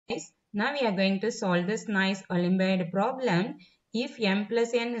Now we are going to solve this nice Olympiad problem. If m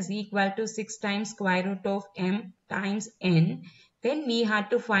plus n is equal to 6 times square root of m times n, then we have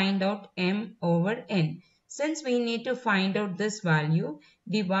to find out m over n. Since we need to find out this value,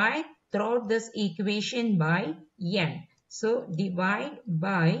 divide throughout this equation by n. So divide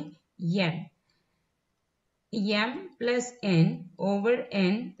by n. M plus n over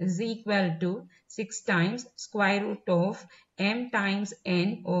n is equal to 6 times square root of m times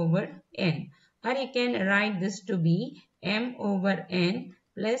n over n. Or you can write this to be m over n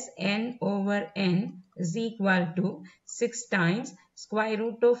plus n over n is equal to 6 times square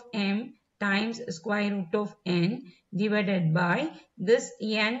root of m times square root of n divided by this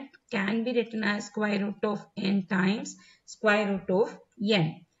n can be written as square root of n times square root of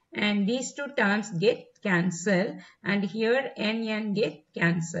n. And these two terms get cancelled and here n get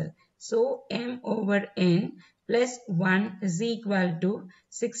cancelled. So m over n plus 1 is equal to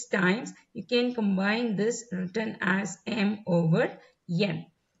 6 times. You can combine this written as m over n.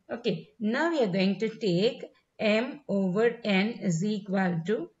 Okay, now we are going to take m over n is equal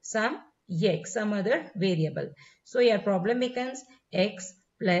to some x, some other variable. So your problem becomes x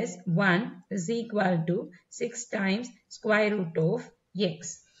plus 1 is equal to 6 times square root of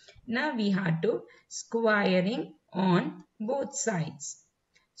x. Now we have to squaring on both sides.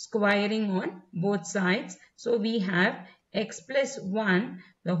 Squaring on both sides. So we have x plus 1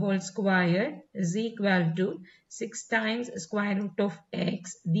 the whole square is equal to 6 times square root of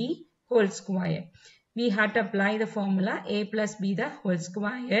x the whole square. We have to apply the formula a plus b the whole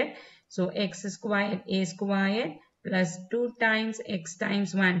square. So x squared a squared plus 2 times x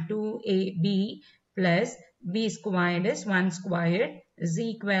times 1 2ab plus b squared is 1 squared is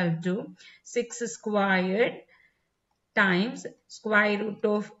equal to 6 squared times square root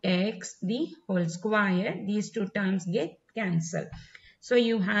of x the whole square. These two terms get cancelled. So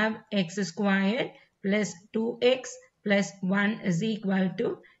you have x squared plus 2x plus 1 is equal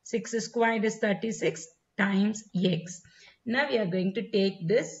to 6 squared is 36 times x. Now we are going to take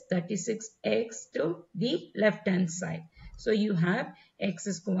this 36x to the left hand side. So you have x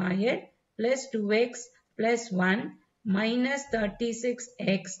squared plus 2x plus 1 minus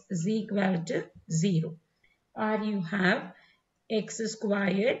 36x is equal to 0. Or you have x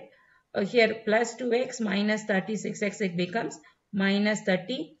squared, here plus 2x minus 36x, it becomes minus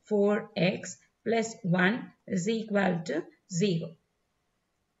 34x plus 1 is equal to 0.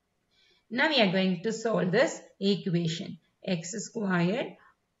 Now we are going to solve this equation. X squared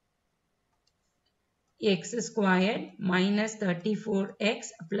minus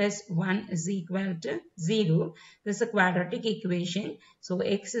 34x plus 1 is equal to 0. This is a quadratic equation. So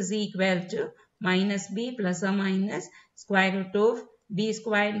x is equal to minus b plus or minus square root of b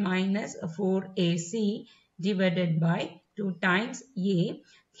squared minus 4ac divided by 2 times a.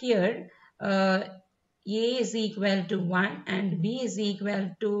 Here a is equal to 1 and b is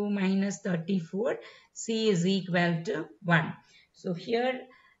equal to minus 34. C is equal to 1. So here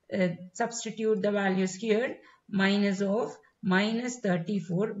substitute the values here. Minus of minus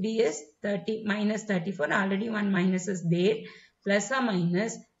 34. B is minus 34. Already one minus is there. Plus or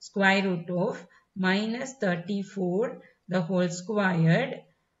minus square root of minus 34 the whole squared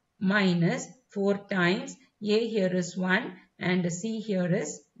minus 4 times a here is 1 and c here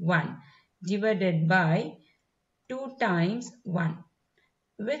is 1 divided by 2 times 1,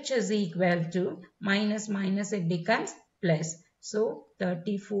 which is equal to minus minus it becomes plus. So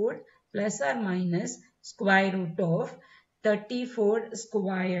 34 plus or minus square root of 34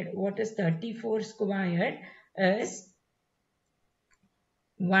 squared. What is 34 squared? Is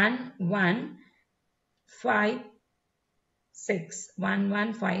 1156.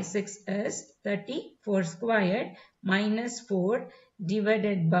 1156 is 34 squared minus 4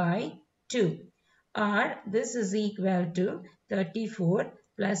 divided by 2. Or this is equal to 34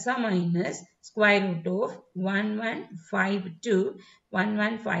 plus or minus square root of 1152.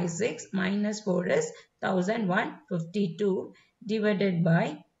 1156 minus 4 is 1152 divided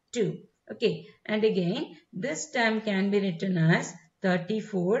by 2. Okay, and again this term can be written as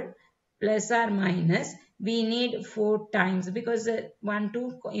 34 plus or minus, we need 4 times because 1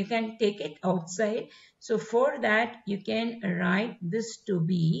 2 you can take it outside. So for that you can write this to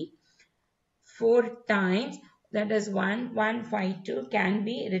be 4 times, that is 1152 can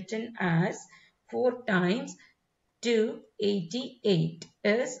be written as 4 times 288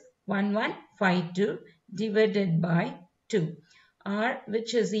 is 1152 divided by 2, or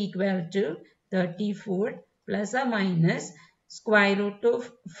which is equal to 34 plus or minus square root of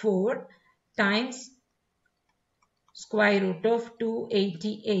 4 times square root of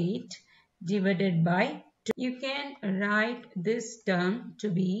 288 divided by You can write this term to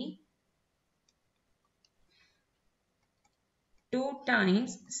be 2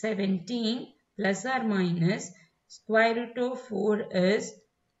 times 17 plus or minus square root of 4 is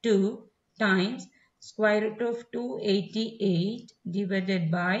 2 times square root of 288 divided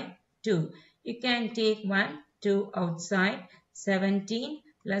by 2. You can take 1, 2 outside. 17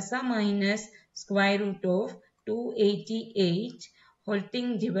 plus or minus square root of 288 whole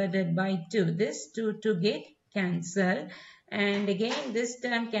thing divided by 2. This 2 to get cancelled. And again this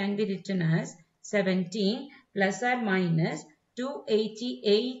term can be written as 17 plus or minus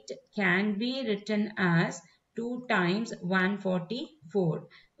 288 can be written as 2 times 144.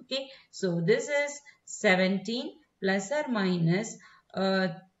 Okay, so this is 17 plus or minus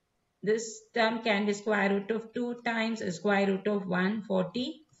this term can be square root of 2 times square root of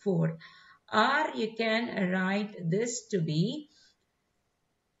 144. Or you can write this to be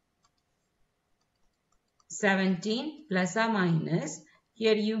 17 plus or minus,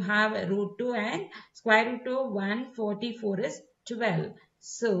 here you have root 2 and square root of 144 is 12.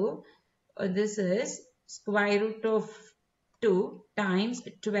 So this is square root of 2 times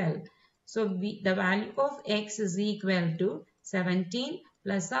 12. So the value of x is equal to 17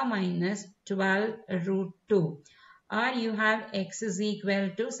 plus or minus 12 root 2. Or you have x is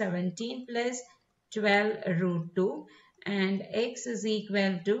equal to 17 plus 12 root 2 and x is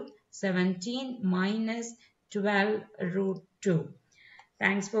equal to 17 minus 12 root 2.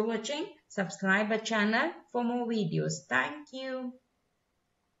 Thanks for watching. Subscribe our channel for more videos. Thank you.